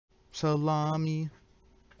salami.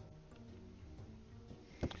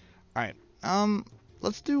 Alright,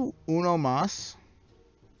 let's do uno más.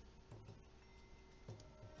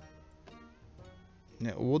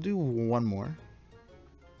 Yeah, we'll do one more.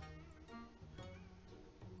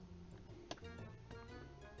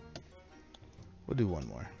 We'll do one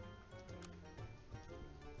more.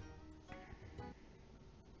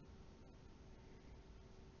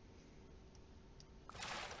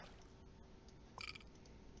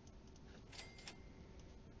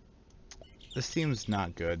 This seems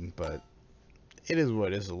not good, but it is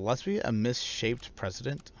what it is. Let's be a misshaped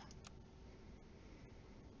president.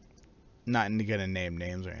 Not gonna name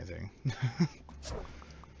names or anything.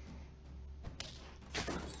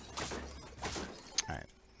 Alright.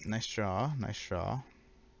 Nice draw. Nice draw.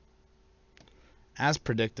 As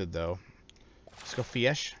predicted, though. Let's go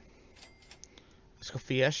fish. Let's go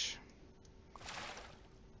fish.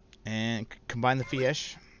 And combine the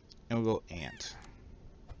fish. And we'll go ant.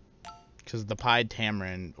 Because the pied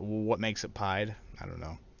tamarind, what makes it pied? I don't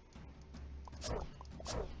know.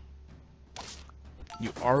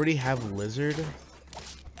 You already have lizard?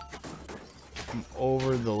 I'm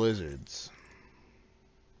over the lizards.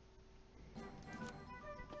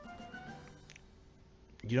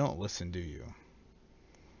 You don't listen, do you?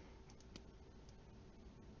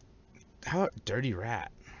 How about dirty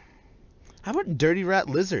rat? How about dirty rat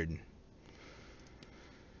lizard?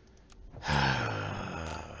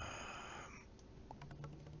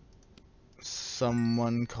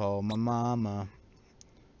 Someone call my mama.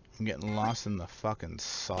 I'm getting lost in the fucking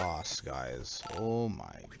sauce, guys. Oh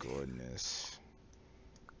my goodness.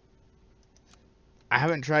 I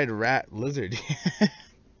haven't tried rat lizard yet.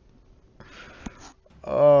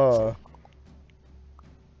 Oh.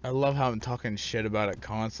 I love how I'm talking shit about it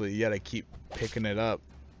constantly, yet I keep picking it up.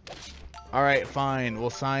 Alright, fine. We'll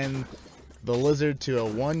sign the lizard to a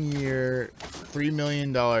 1-year, $3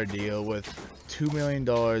 million deal with $2 million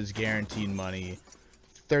guaranteed money,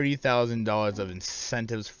 $30,000 of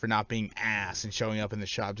incentives for not being ass and showing up in the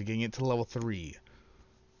shop to getting it to level 3.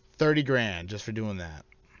 30 grand just for doing that.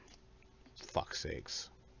 Fuck's sakes.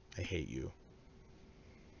 I hate you.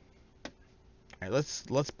 Alright,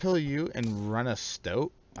 let's pill you and run a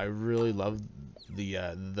stoat. I really love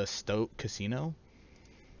the stoat casino.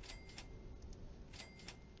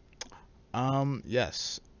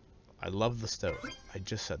 Yes. I love the stoat. I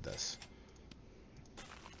just said this.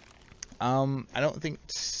 I don't think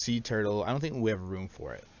sea turtle, I don't think we have room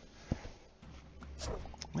for it.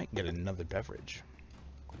 Might get another beverage.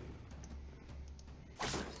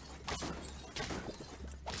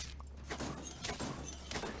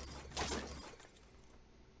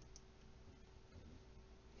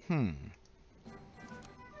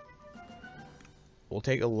 We'll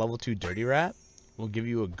take a level 2 dirty rat. We'll give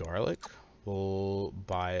you a garlic. We'll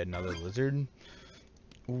buy another lizard.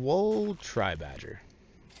 We'll try badger.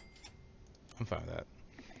 I'm fine with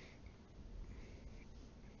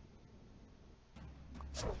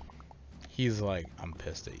that. He's like, I'm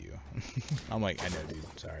pissed at you. I'm like, I know,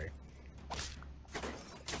 dude. Sorry.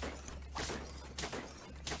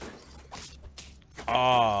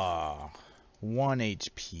 Ah, 1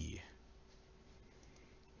 HP.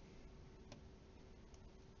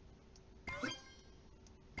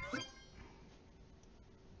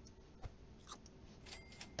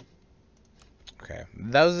 Okay,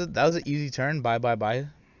 that was an easy turn. Bye, bye, bye.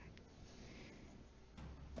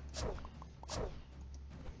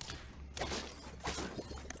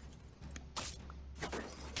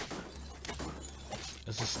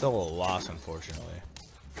 This is still a loss, unfortunately.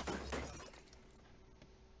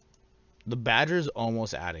 The badger's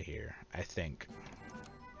almost out of here, I think.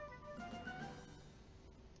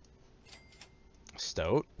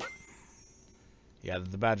 Stoat? Yeah,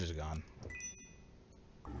 the badger's gone.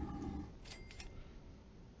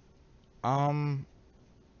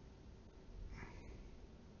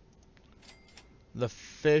 The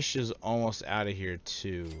fish is almost out of here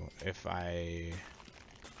too, if I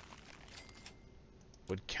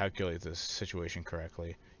would calculate this situation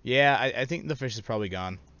correctly. Yeah, I think the fish is probably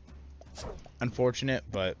gone. Unfortunate,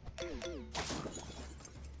 but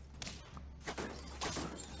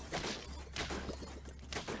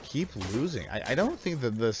keep losing. I don't think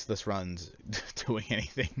that this run's doing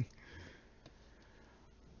anything.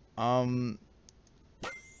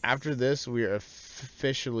 After this, we are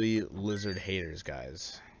officially lizard haters,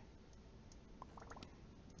 guys.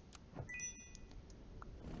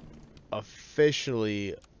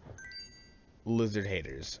 Officially lizard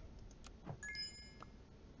haters.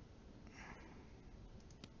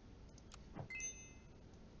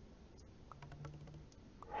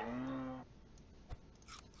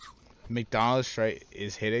 McDonald's strike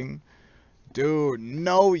is hitting. Dude,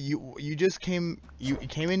 no, you just came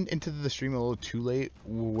into the stream a little too late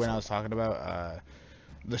when I was talking about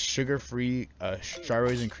the sugar-free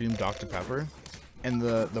strawberries and cream Dr. Pepper and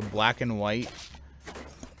the black and white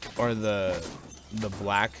or the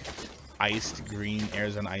black iced green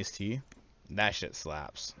Arizona iced tea. That shit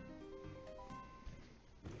slaps.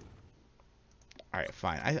 Alright,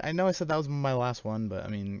 fine. I know I said that was my last one, but I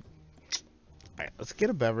mean, alright, let's get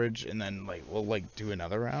a beverage and then like we'll like do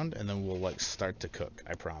another round and then we'll like start to cook.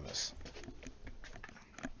 I promise.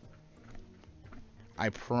 I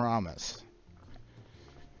promise.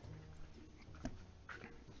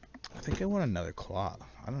 I think I want another claw.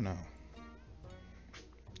 I don't know.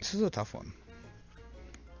 This is a tough one.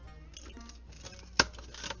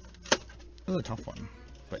 This is a tough one.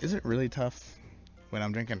 But is it really tough when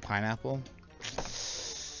I'm drinking pineapple?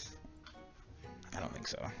 I don't think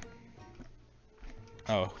so.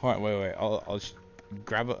 Oh, hold on, wait. I'll just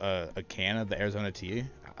grab a can of the Arizona tea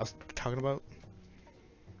I was talking about.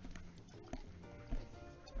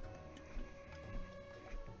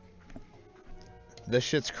 This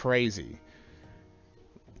shit's crazy.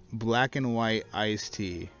 Black and white iced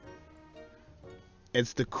tea.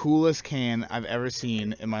 It's the coolest can I've ever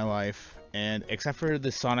seen in my life, and except for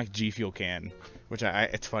the Sonic G Fuel can, which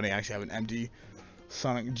it's funny, I actually have an empty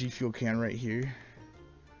Sonic G Fuel can right here.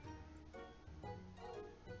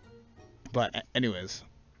 But anyways,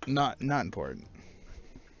 not important.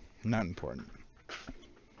 Not important.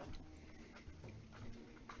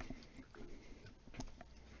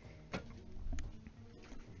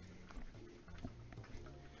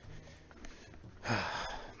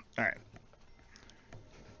 Alright.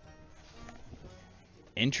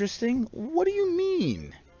 Interesting? What do you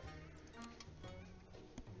mean?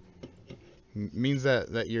 Means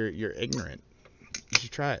that you're ignorant. You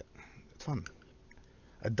should try it. It's fun.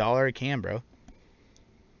 $1 a can, bro.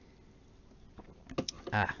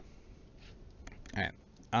 Ah. Alright.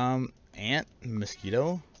 Ant,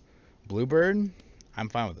 mosquito, bluebird. I'm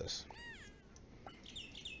fine with this.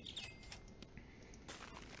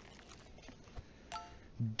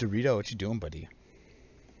 Dorito, what you doing, buddy?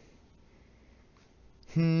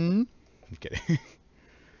 I'm kidding.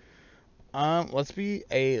 Let's be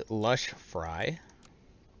a lush fry.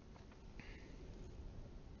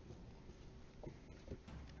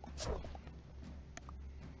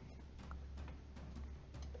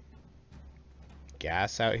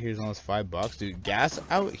 Gas out here is almost $5, dude. Gas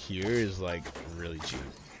out here is like really cheap.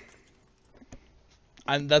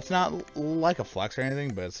 And that's not like a flex or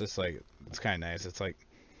anything, but it's just like it's kind of nice. It's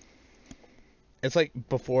like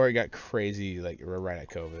before it got crazy, like right at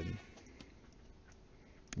COVID.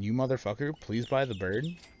 You motherfucker, please buy the bird.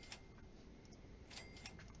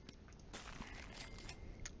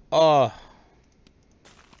 Oh.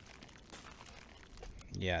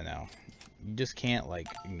 Yeah, no. You just can't like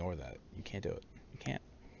ignore that. You can't do it. You can't.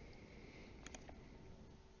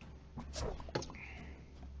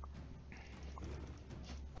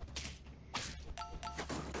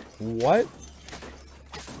 What?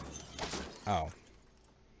 Oh.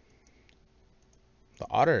 The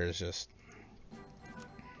otter is just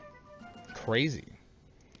crazy.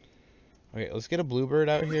 Okay, let's get a bluebird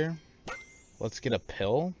out here. Let's get a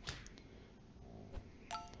pill.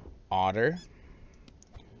 Otter.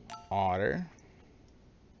 Otter.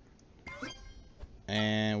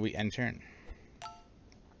 And we end turn.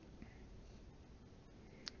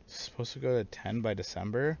 Supposed to go to 10 by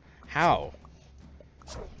December? How?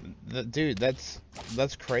 Dude, that's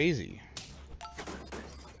crazy.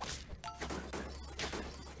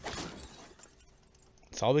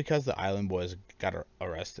 It's all because the Island Boys got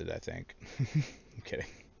arrested, I think. I'm kidding.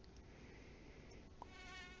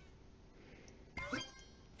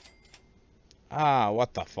 Ah,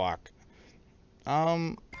 what the fuck?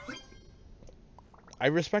 I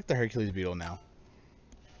respect the Hercules beetle now.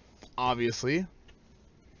 Obviously.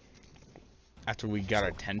 After we got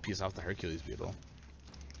our 10 piece off the Hercules beetle.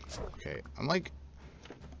 Okay, I'm like...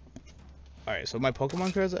 Alright, so my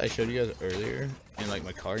Pokemon cards that I showed you guys earlier, in like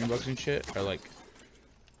my coloring books and shit, are like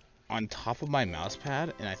on top of my mouse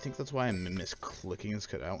pad, and I think that's why I'm misclicking, is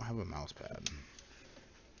because I don't have a mouse pad.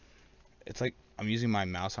 It's like I'm using my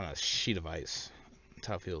mouse on a sheet of ice. That's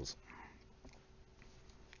how it feels.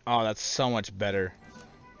 Oh, that's so much better.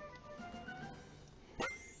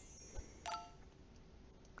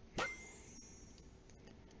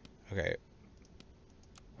 Okay.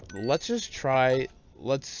 Let's just try...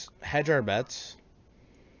 Let's hedge our bets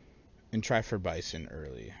and try for Bison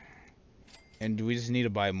early. And we just need to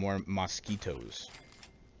buy more mosquitoes.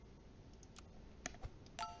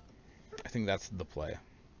 I think that's the play.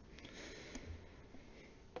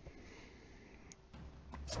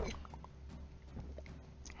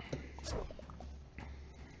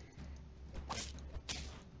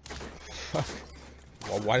 Fuck.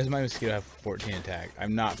 Well, why does my mosquito have 14 attack?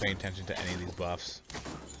 I'm not paying attention to any of these buffs.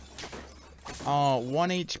 Oh, 1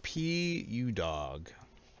 HP, you dog.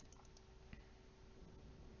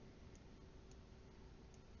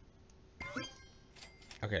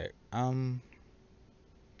 Okay,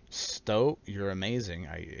 Stoat, you're amazing.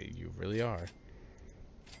 You really are.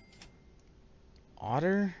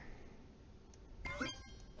 Otter?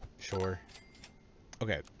 Sure.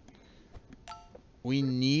 Okay. We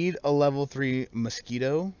need a level 3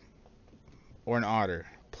 mosquito or an otter,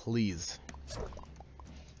 please.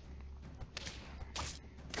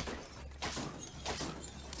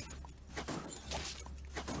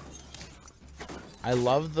 I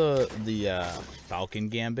love the Falcon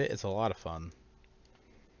Gambit. It's a lot of fun.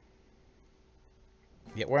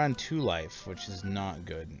 Yet we're on 2 life, which is not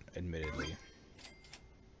good, admittedly.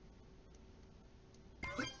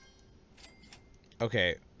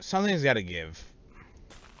 Okay, something's got to give.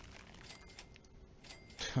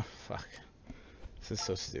 Fuck. This is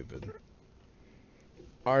so stupid.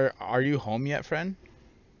 Are you home yet, friend?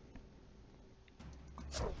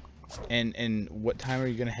 And what time are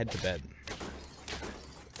you gonna head to bed?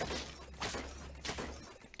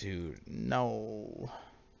 Dude, no.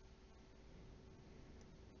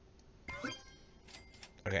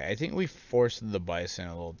 Okay, I think we forced the bison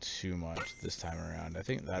a little too much this time around. I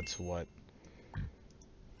think that's what...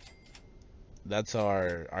 That's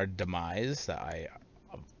our demise that I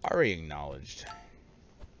already acknowledged.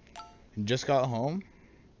 Just got home?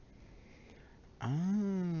 Ah,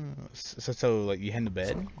 so like you heading to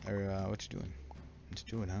bed? Or what you doing? What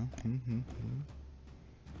you doing, huh?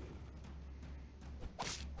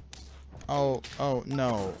 Oh,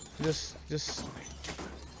 no. Just...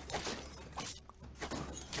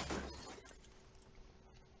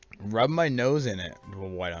 Rub my nose in it. Well,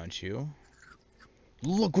 why don't you?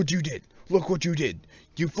 Look what you did! Look what you did!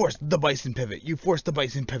 You forced the bison pivot! You forced the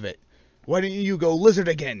bison pivot! Why don't you go lizard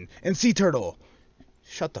again? And sea turtle!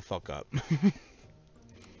 Shut the fuck up.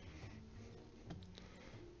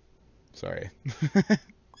 Sorry.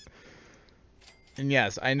 And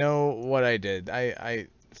yes, I know what I did. I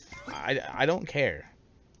don't care.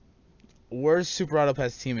 Worst Super Auto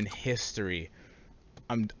Pass team in history.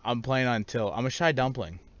 I'm playing on Till. I'm a shy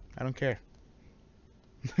dumpling. I don't care.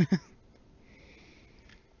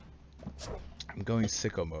 I'm going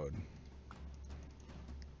sicko mode.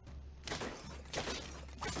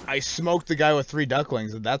 I smoked the guy with 3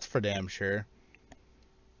 ducklings, and that's for damn sure.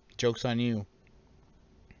 Joke's on you.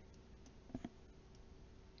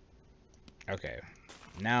 Okay.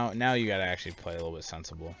 Now you gotta actually play a little bit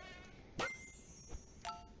sensible.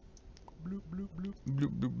 Bloop, bloop, bloop,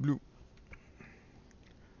 bloop, bloop, bloop.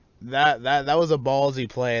 That was a ballsy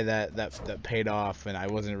play that paid off, and I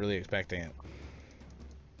wasn't really expecting it.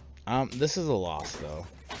 This is a loss though.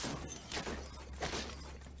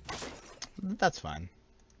 That's fine.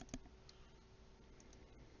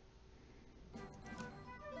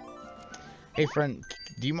 Hey friend,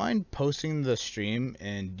 do you mind posting the stream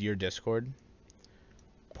in your Discord?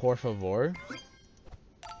 Por favor.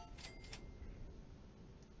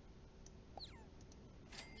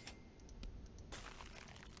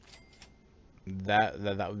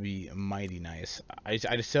 That would be mighty nice. I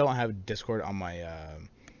just still don't have Discord on my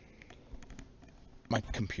my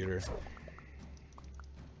computer.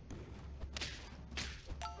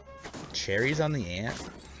 Cherries on the ant?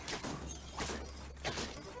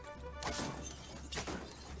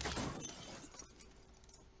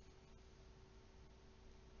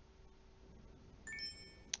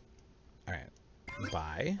 Alright.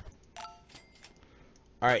 Bye.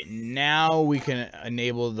 Alright, now we can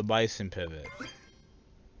enable the bison pivot.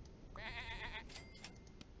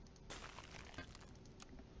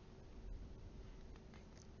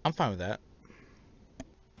 I'm fine with that.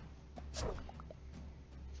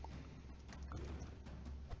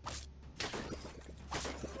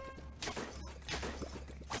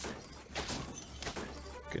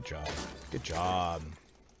 Good job. Good job.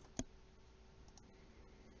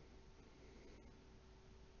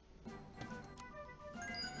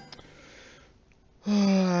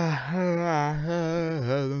 Alright,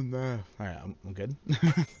 I'm good.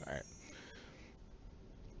 Alright.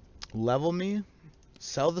 Level me.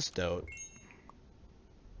 Sell the stoat.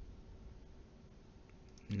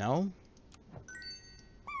 No?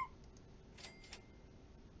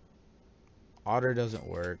 Otter doesn't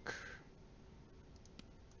work.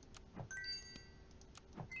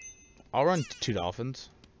 I'll run 2 dolphins.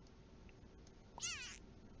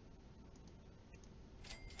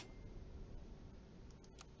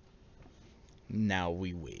 Now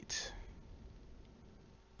we wait.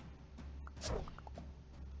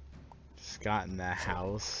 Scott in the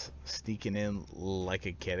house, sneaking in like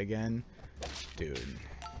a kid again. Dude.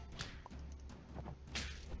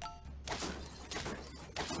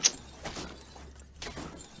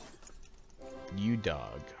 You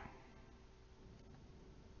dog.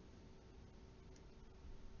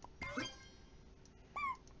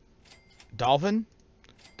 Dolphin?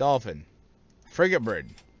 Dolphin. Frigate bird.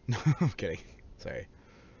 No, I'm kidding. Sorry.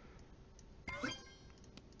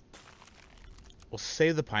 We'll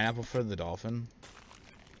save the pineapple for the dolphin.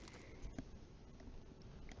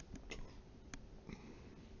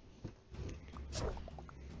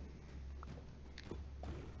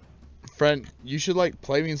 Friend, you should like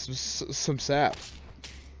play me some SAP.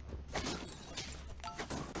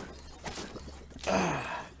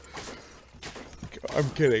 I'm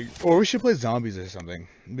kidding. Or we should play zombies or something.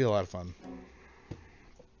 It'd be a lot of fun.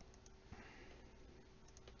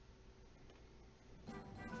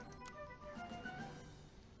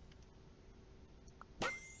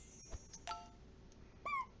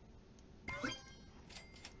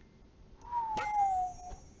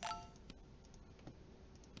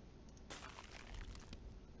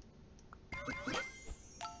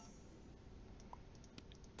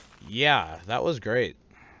 Yeah, that was great.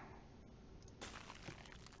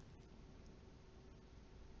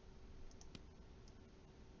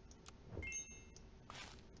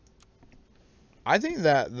 I think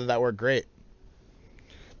that worked great.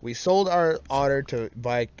 We sold our otter to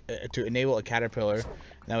enable a caterpillar.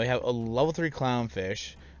 Now we have a level 3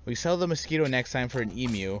 clownfish. We sell the mosquito next time for an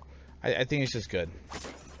emu. I think it's just good.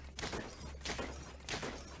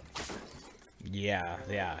 Yeah.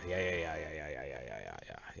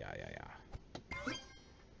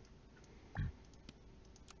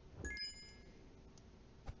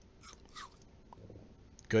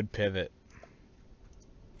 Good pivot.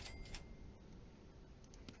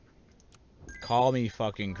 Call me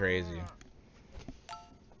fucking crazy.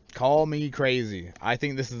 Call me crazy. I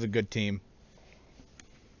think this is a good team.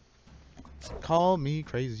 Call me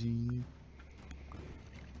crazy.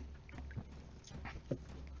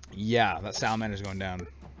 Yeah, that salamander's going down.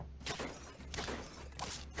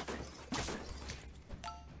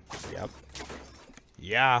 Yep.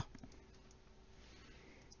 Yeah.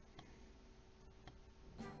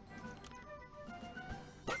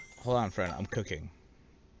 Hold on, friend. I'm cooking.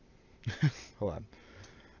 Hold on.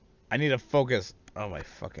 I need to focus. Oh, my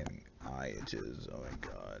fucking eye itches. Oh, my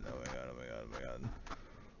God. Oh, my God. Oh, my God. Oh, my God.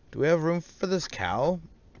 Do we have room for this cow?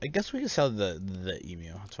 I guess we can sell the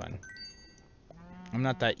emu. That's fine. I'm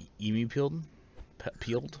not that emu peeled.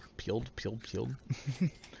 Peeled.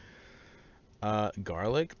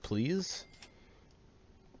 Garlic, please.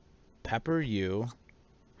 Pepper you.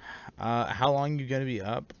 How long you gonna be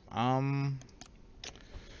up?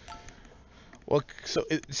 Well, so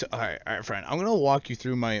all right, friend. I'm gonna walk you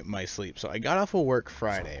through my sleep. So I got off of work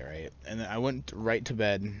Friday, right, and then I went right to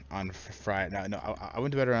bed on Friday. No, I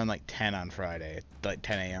went to bed around like 10 on Friday, like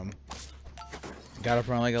 10 a.m. Got up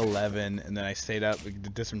around like 11, and then I stayed up,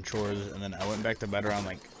 did some chores, and then I went back to bed around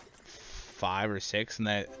like 5 or 6, and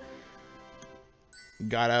then I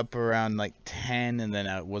got up around like 10, and then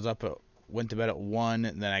I went to bed at 1,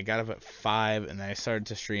 and then I got up at 5, and then I started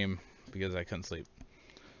to stream because I couldn't sleep.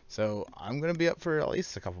 So I'm gonna be up for at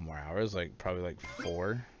least a couple more hours, like probably like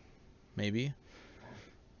 4, maybe.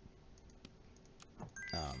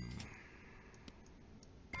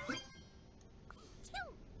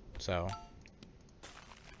 So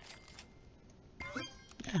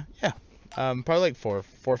yeah. Probably like 4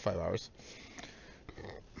 or 5 hours.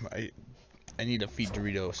 I need to feed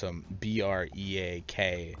Dorito some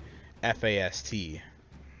BREAKFAST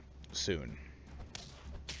soon.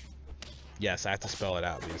 Yes, I have to spell it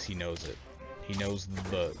out because he knows it. He knows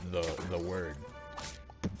the word.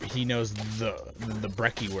 He knows the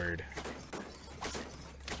Brecky word.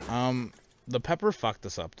 The pepper fucked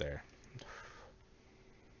us up there.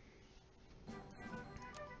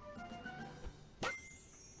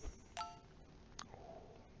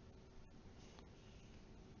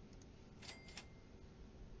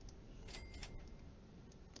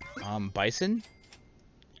 Bison?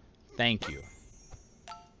 Thank you.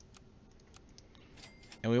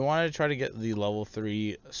 And we wanted to try to get the level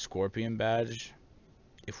 3 scorpion badge,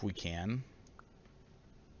 if we can.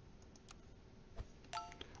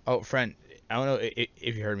 Oh, friend, I don't know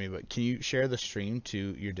if you heard me, but can you share the stream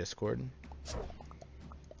to your Discord?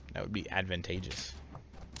 That would be advantageous.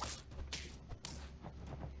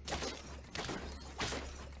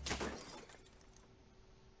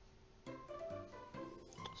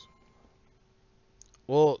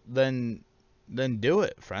 Well, then do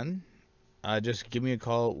it, friend. Just give me a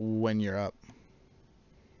call when you're up.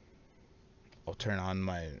 I'll turn on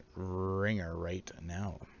my ringer right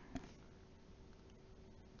now.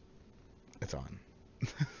 It's on.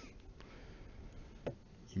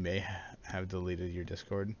 You may have deleted your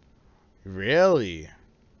Discord. Really?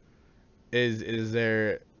 Is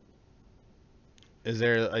there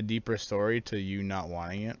a deeper story to you not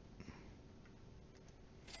wanting it?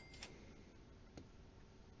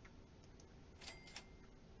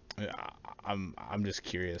 I'm just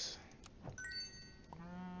curious.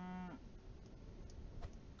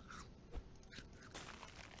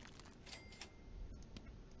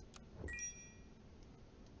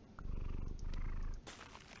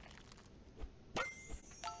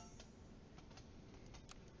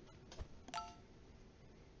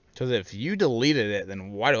 Because if you deleted it,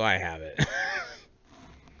 then why do I have it?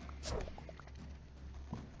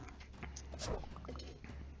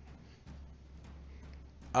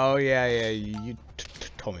 Oh yeah, you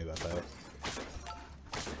told me about that.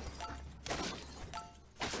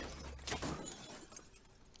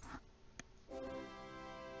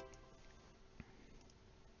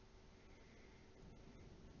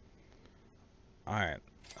 Alright.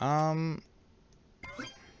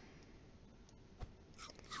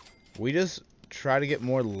 We just try to get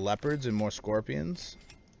more leopards and more scorpions.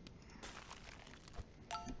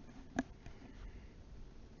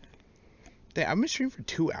 Damn, I've been streaming for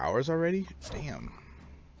 2 hours already? Damn.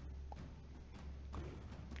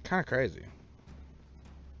 Kinda crazy.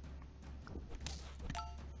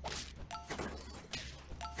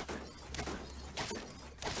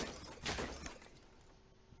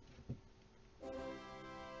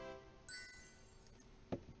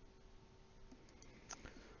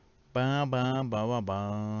 Ba ba ba ba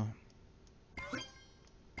ba.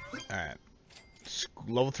 Alright.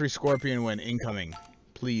 Level 3 scorpion win incoming.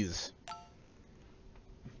 Please.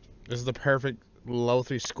 This is the perfect level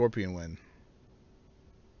 3 scorpion win.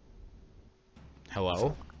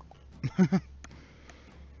 Hello?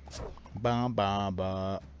 Ba ba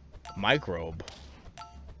ba. Microbe.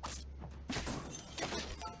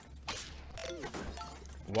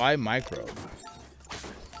 Why microbe?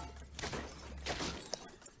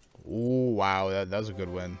 Ooh, wow, that was a good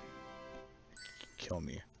win. Kill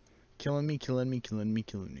me. Killing me, killing me, killing me,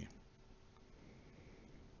 killing me.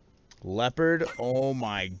 Leopard, oh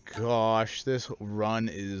my gosh, this run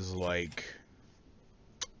is like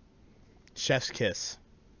chef's kiss.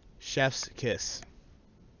 Chef's kiss.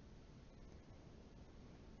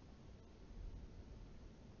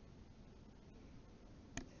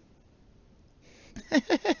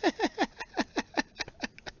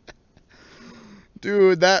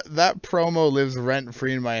 Dude, that promo lives rent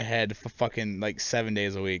free in my head for fucking like 7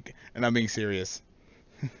 days a week, and I'm being serious.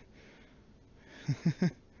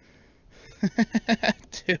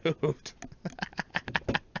 Dude.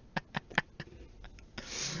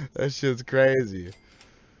 That shit's crazy.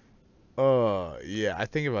 Oh, yeah, I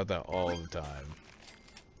think about that all the time.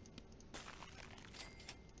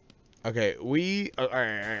 Okay, we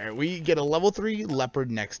alright, we get a level 3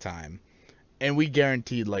 leopard next time, and we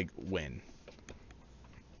guaranteed like win.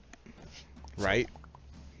 Right?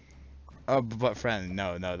 Oh, but friend,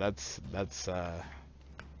 no, that's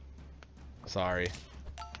sorry.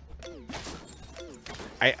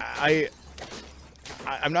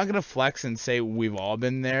 I'm not gonna flex and say we've all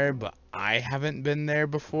been there, but I haven't been there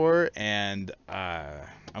before, and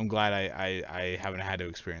I'm glad I haven't had to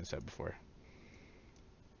experience that before.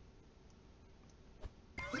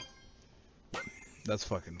 That's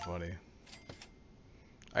fucking funny.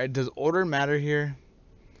 Alright, does order matter here?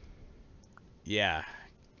 Yeah,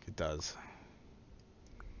 it does.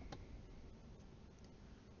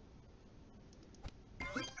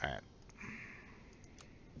 Alright.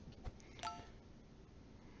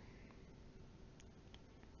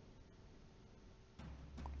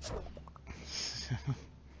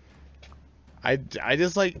 I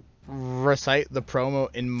just like recite the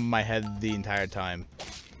promo in my head the entire time.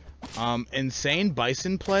 Insane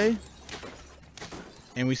bison play,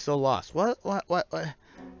 and we still lost. What?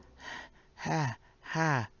 Ha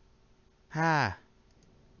ha.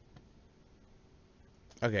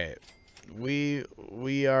 Okay,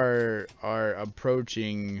 we are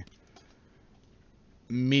approaching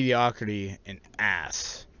mediocrity and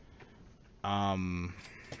ass.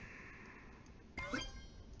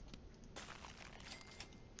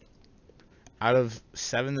 Out of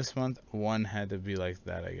 7 this month, 1 had to be like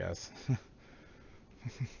that, I guess.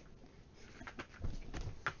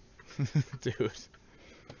 Dude.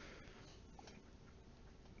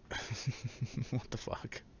 What the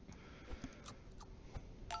fuck?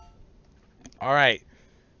 Alright.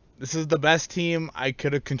 This is the best team I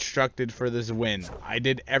could have constructed for this win. I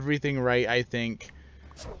did everything right, I think,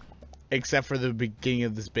 except for the beginning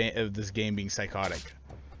of this game being psychotic.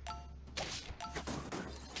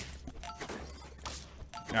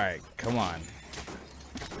 All right, come on.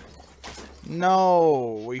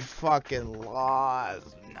 No, we fucking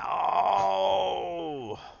lost.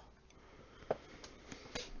 No.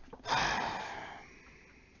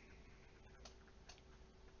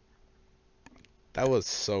 That was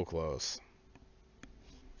so close.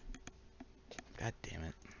 God damn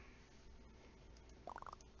it.